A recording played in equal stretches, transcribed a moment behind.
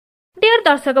Dear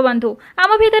दर्शक बंधु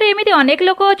आम भितर एमती अनेक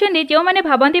लोक अच्छा जो मैंने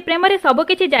भावती प्रेम में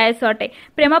सबकि जायस अटे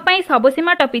प्रेम पर सब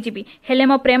सीमा टपिजी हेले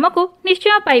मो प्रेम को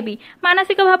निश्चय पाइबी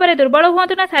मानसिक भाव में दुर्बल हूँ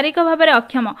ना शारीरिक भाव में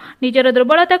अक्षम निजर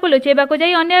दुर्बलता को लुचेबा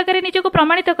जाई अन्य आगे निजक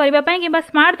प्रमाणित करने कि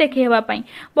स्मार्ट देखा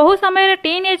बहु समय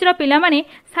टीन एज पाने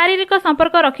शारीरिक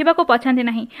संपर्क रखा पछाती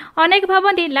ना अनेक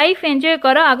भावती लाइफ एंजॉय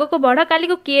कर आग को बढ़ काली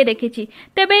को किए देखी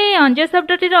तेबे अंजय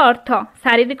शब्दटीर अर्थ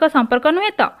शारीरिक संपर्क नुहे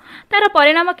तो तार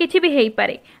परिणाम किछि भी हेई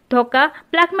पारे धोखा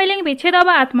ब्लैकमेलिंग विच्छेद व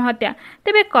आत्महत्या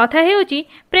तेबे कथा हेउची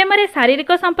प्रेम में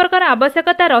शारीरिक संपर्कर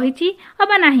आवश्यकता रही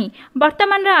अबा नाही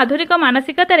वर्तमान आधुनिक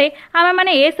मानसिकता रे आमे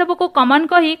माने ए सब को कमन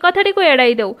कही कथाटी को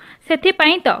एड़ाई दउ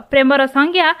सेथिपाई तो प्रेमर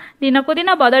संज्ञा दिन को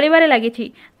दिन बदलिबारे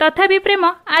लागिछि तथापि प्रेम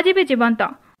आज भी जीवंत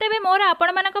तेबे मोर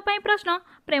आपण मानक पई प्रश्न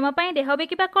प्रेम पई देह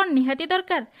बिकिबा कोन निहाती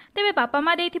दरकार तेबे बापा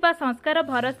माँ देथिबा संस्कार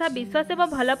भरोसा विश्वास एवं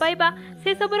भल पाइबा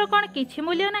से सबुर कोन किछि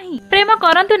मूल्य नाही प्रेम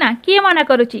करंतु ना किए मना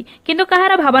करूची किंतु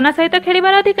कहार भावना सहित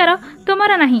खेलिबार अधिकार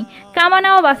तुमर नाही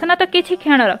कामना और वासना तो किछि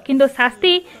क्षणर किंतु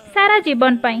शास्ति सारा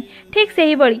जीवन पाई ठीक से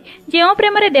ही बड़ी जो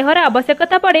प्रेम रे देहर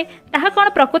आवश्यकता पड़े ताहा कोन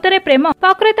प्रकृत रे प्रेम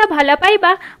प्रकृत भल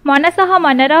पाइबा मन सह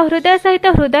मनर हृदय सहित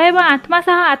हृदय और आत्मा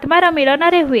सह आत्मार मिलन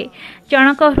रे हुए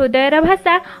जनक हृदयर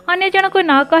भाषा अन्य जन को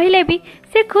न कहले भी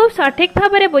से खूब सठिक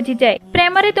भाव में बुझी जाए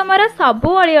प्रेम रे तुमर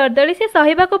सबु अली अर्दली से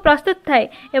सहिबा को प्रस्तुत थाए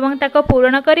एवं ताको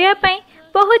पूर्ण करिया पई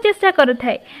बहुत चेष्टा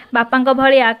करुए बापा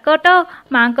भली आकट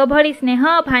माँ भली स्नेह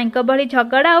भाई भली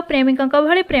झगड़ा और प्रेमिकों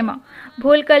भली प्रेम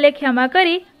भूल कले क्षमा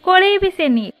करी कोले भी से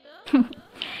निए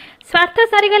स्वार्थ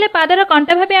सारीगले पादर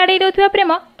कंठ भाव आड़े देउथुवा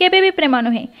प्रेम केबे भी प्रेम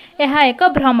नुहे यह एक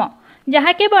भ्रम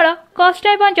जहाँ केवल कष्ट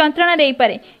एवं जंत्रणा दे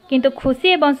पारे किंतु खुशी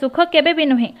एवं सुख केबे भी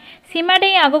नुहे सीमा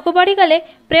डे आग को बढ़ीगले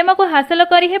प्रेम को हासिल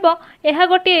करिहेब यह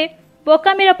गोटे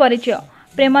बोकामीर परिचय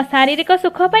प्रेम शारीरिक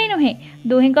सुख पाई नुहे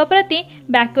दुहिंक प्रति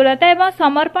व्याकुलता एवं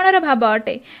समर्पणर भाव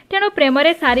अटे तेणु प्रेम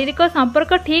रे शारीरिक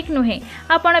संपर्क ठीक नुहे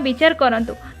आपण विचार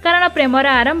करंतु कारण प्रेमर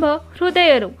आरंभ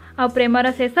हृदय आ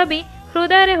प्रेमर शेष भी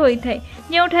हृदय रे होइथाय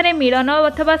जेउठारे मिलन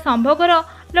अथवा संभोगर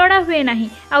लड़ा हुए नाही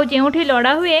आ जेउठी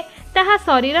लड़ा हुए ताहा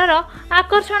शरीरर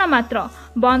आकर्षण मात्र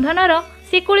बंधनर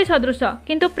शिकुली सदृश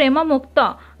किंतु प्रेम मुक्त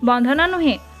बंधन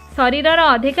नुहे शरीरर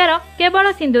अधिकार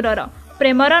केवल सिंदूरर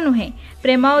प्रेमर नुहे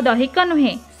प्रेम और दैहिक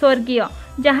नुहे स्वर्गीय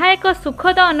जहाँ एक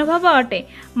सुखद अनुभव अटे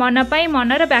मन पाई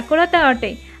मनर व्याकुलता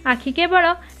अटे आखि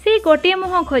केवल से गोटे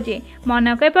मुह खोजे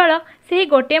मन केवल से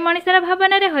गोटे मनीषर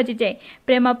भावना रे हजि जाए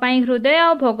प्रेम पाई हृदय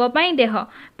और भोग पाई देह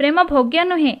प्रेम भोग्य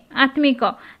नुहे आत्मिक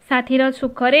साथीर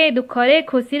सुखरे दुखरे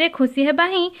खुशी हेबा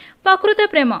ही प्रकृत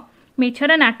प्रेम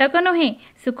मिछर नाटक नुहे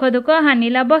सुख दुख हानि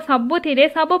लाभ सबुथिरे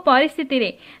सब परिस्थिति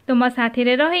रे तुम साथी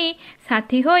रे रही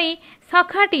साथी होई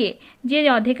सखाटीए जे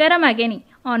अधिकार मागेनी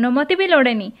अनुमति भी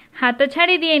लोड़ेनी हाथ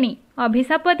छाड़ी दिएनी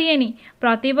अभिशाप दिएनी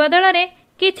प्रतिबदल रे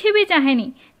किछि भी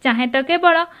चाहेनी चाहे तो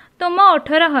केवल तुम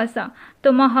ओठर हस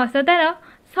तुम हस तार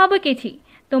सब किछि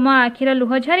तुम आखिर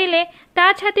लुह झरिले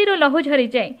ता छाती लहू झरी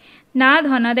जाए ना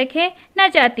धन देखे ना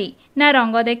जाति ना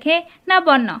रंग देखे ना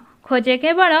वर्ण खोजे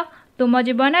केवल तुम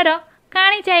जीवनर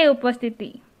काणी चाहे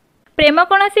उपस्थिति प्रेम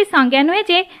कौन संज्ञा नुहे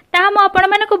जे ताहा मु आपण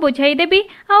मानक बुझाई देबी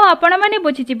आ आपण माने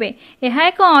बुझीजिबे यह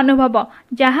एक अनुभव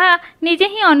जहाँ निजे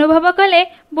ही अनुभव कले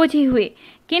बुझी हुए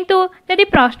किंतु यदि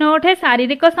प्रश्न उठे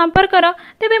शारीरिक संपर्कर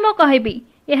तेबे मु कहबी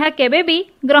यह केबे भी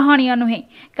ग्रहणीय नुहे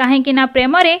काहेकि ना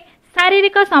प्रेम रे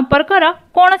शारीरिक संपर्कर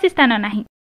कौन स्थान नाही।